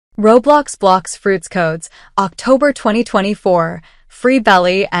Roblox Blox Fruits codes, October 2024, free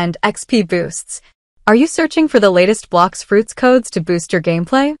Beli and XP boosts. Are you searching for the latest Blox Fruits codes to boost your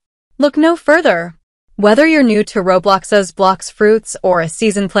gameplay? Look no further. Whether you're new to Roblox's Blox Fruits or a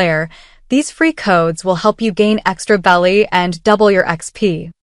seasoned player, these free codes will help you gain extra Beli and double your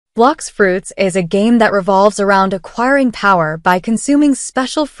XP. Blox Fruits is a game that revolves around acquiring power by consuming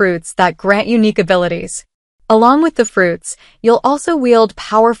special fruits that grant unique abilities. Along with the fruits, you'll also wield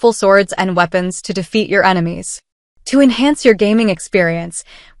powerful swords and weapons to defeat your enemies. To enhance your gaming experience,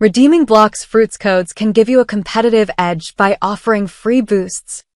 redeeming Blox Fruits codes can give you a competitive edge by offering free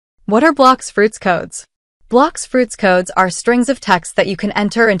boosts. What are Blox Fruits codes? Blox Fruits codes are strings of text that you can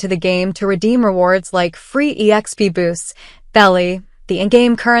enter into the game to redeem rewards like free EXP boosts, Beli, the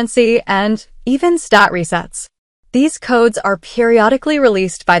in-game currency, and even stat resets. These codes are periodically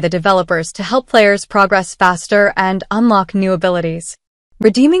released by the developers to help players progress faster and unlock new abilities.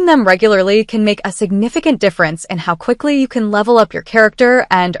 Redeeming them regularly can make a significant difference in how quickly you can level up your character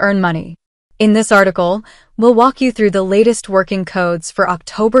and earn money. In this article, we'll walk you through the latest working codes for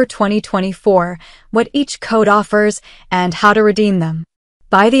October 2024, what each code offers, and how to redeem them.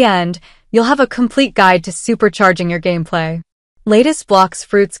 By the end, you'll have a complete guide to supercharging your gameplay. Latest Blox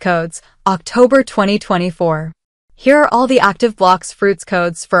Fruits codes, October 2024. Here are all the active Blox Fruits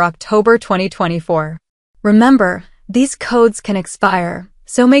codes for October 2024. Remember, these codes can expire,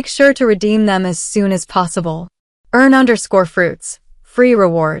 so make sure to redeem them as soon as possible. Earn_fruits, free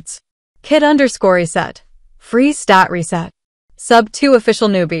rewards. Kid_reset, free stat reset. Sub 2 official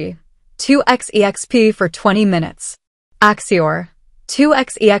newbie, 2x EXP for 20 minutes. Axior,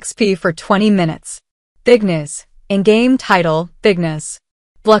 2x EXP for 20 minutes. Bigniz, in-game title, Bigniz.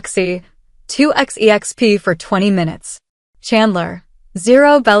 Bluxy, 2x EXP for 20 minutes. Chandler,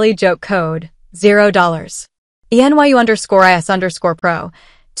 0 Beli joke code, $0. ENYU_IS_pro,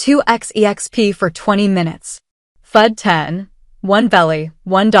 2x EXP for 20 minutes. FUD10, 1 Beli,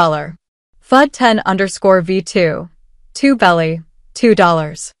 $1. FUD10_V2, 2 Beli,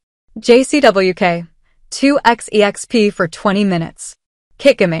 $2. JCWK, 2x EXP for 20 minutes.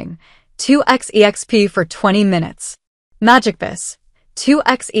 Kitgaming, 2x EXP for 20 minutes. MagicBiss,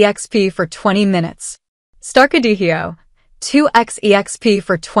 2x EXP for 20 minutes. Starkadihio, 2x EXP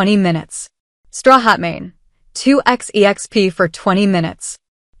for 20 minutes. Straw Hat Main, 2x EXP for 20 minutes.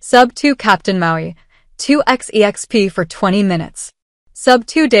 Sub 2 Captain Maui, 2x EXP for 20 minutes. Sub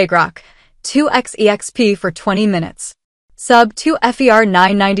 2 Dagrok, 2x EXP for 20 minutes. Sub 2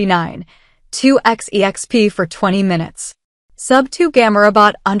 FER999, 2x EXP for 20 minutes. Sub 2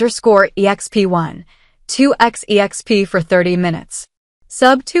 Gamarabot_EXP1, 2x EXP for 30 minutes.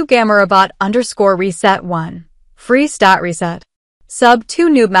 Sub 2 Gamarabot_reset1, free stat reset. Sub 2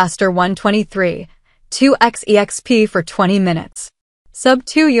 Noobmaster123, 2x EXP for 20 minutes. Sub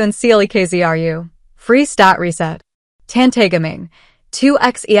 2 UNCLEKZRU, free stat reset. Tantagaming,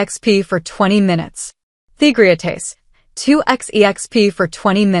 2x EXP for 20 minutes. Thegriates, 2x EXP for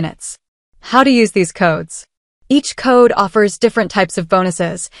 20 minutes. How to use these codes. Each code offers different types of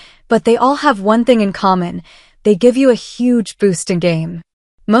bonuses, but they all have one thing in common. They give you a huge boost in game.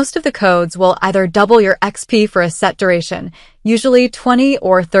 Most of the codes will either double your XP for a set duration, usually 20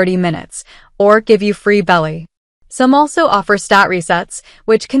 or 30 minutes, or give you free Beli. Some also offer stat resets,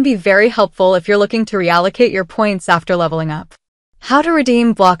 which can be very helpful if you're looking to reallocate your points after leveling up. How to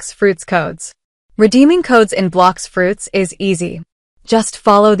redeem Blox Fruits codes. Redeeming codes in Blox Fruits is easy. Just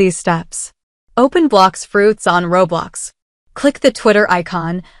follow these steps. Open Blox Fruits on Roblox. Click the Twitter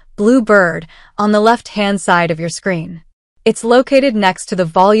icon, blue bird, on the left-hand side of your screen. It's located next to the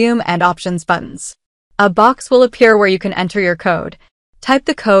volume and options buttons. A box will appear where you can enter your code. Type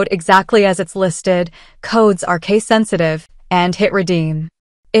the code exactly as it's listed, codes are case-sensitive, and hit redeem.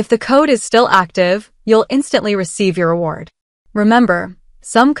 If the code is still active, you'll instantly receive your reward. Remember,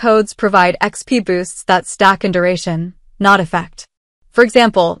 some codes provide XP boosts that stack in duration, not effect. For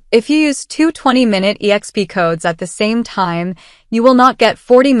example, if you use two 20-minute EXP codes at the same time, you will not get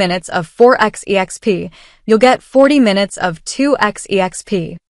 40 minutes of 4x EXP, you'll get 40 minutes of 2x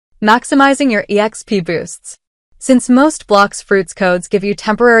EXP. Maximizing your EXP boosts. Since most Blox Fruits codes give you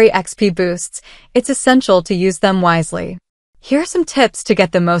temporary XP boosts, it's essential to use them wisely. Here are some tips to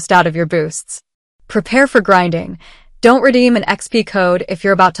get the most out of your boosts. Prepare for grinding. Don't redeem an XP code if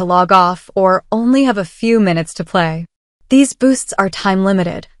you're about to log off or only have a few minutes to play. These boosts are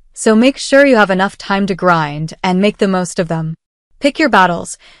time-limited, so make sure you have enough time to grind and make the most of them. Pick your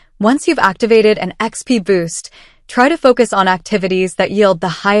battles. Once you've activated an XP boost, try to focus on activities that yield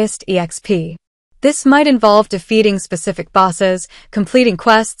the highest EXP. This might involve defeating specific bosses, completing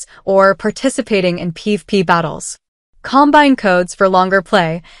quests, or participating in PvP battles. Combine codes for longer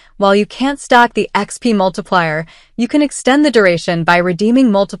play. While you can't stack the XP multiplier, you can extend the duration by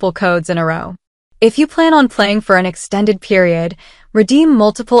redeeming multiple codes in a row. If you plan on playing for an extended period, redeem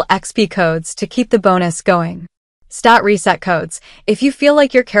multiple XP codes to keep the bonus going. Stat reset codes. If you feel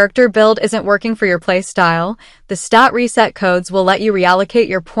like your character build isn't working for your play style, the stat reset codes will let you reallocate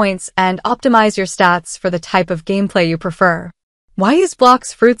your points and optimize your stats for the type of gameplay you prefer. Why use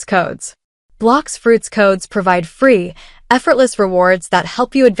Blox Fruits codes? Blox Fruits codes provide free, effortless rewards that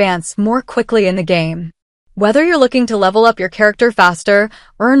help you advance more quickly in the game. Whether you're looking to level up your character faster,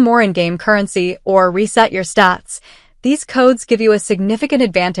 earn more in-game currency, or reset your stats, these codes give you a significant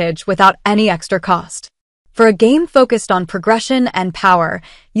advantage without any extra cost. For a game focused on progression and power,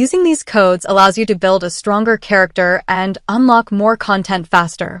 using these codes allows you to build a stronger character and unlock more content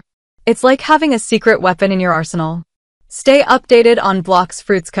faster. It's like having a secret weapon in your arsenal. Stay updated on Blox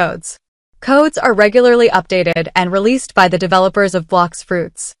Fruits codes. Codes are regularly updated and released by the developers of Blox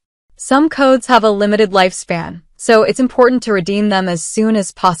Fruits. Some codes have a limited lifespan, so it's important to redeem them as soon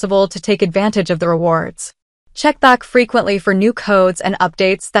as possible to take advantage of the rewards. Check back frequently for new codes and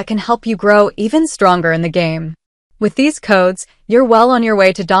updates that can help you grow even stronger in the game. With these codes, you're well on your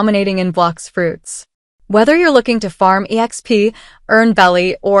way to dominating in Blox Fruits. Whether you're looking to farm EXP, earn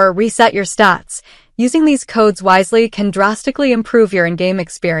Beli, or reset your stats, using these codes wisely can drastically improve your in-game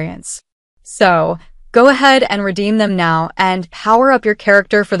experience. So, go ahead and redeem them now and power up your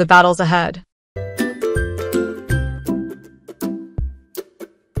character for the battles ahead.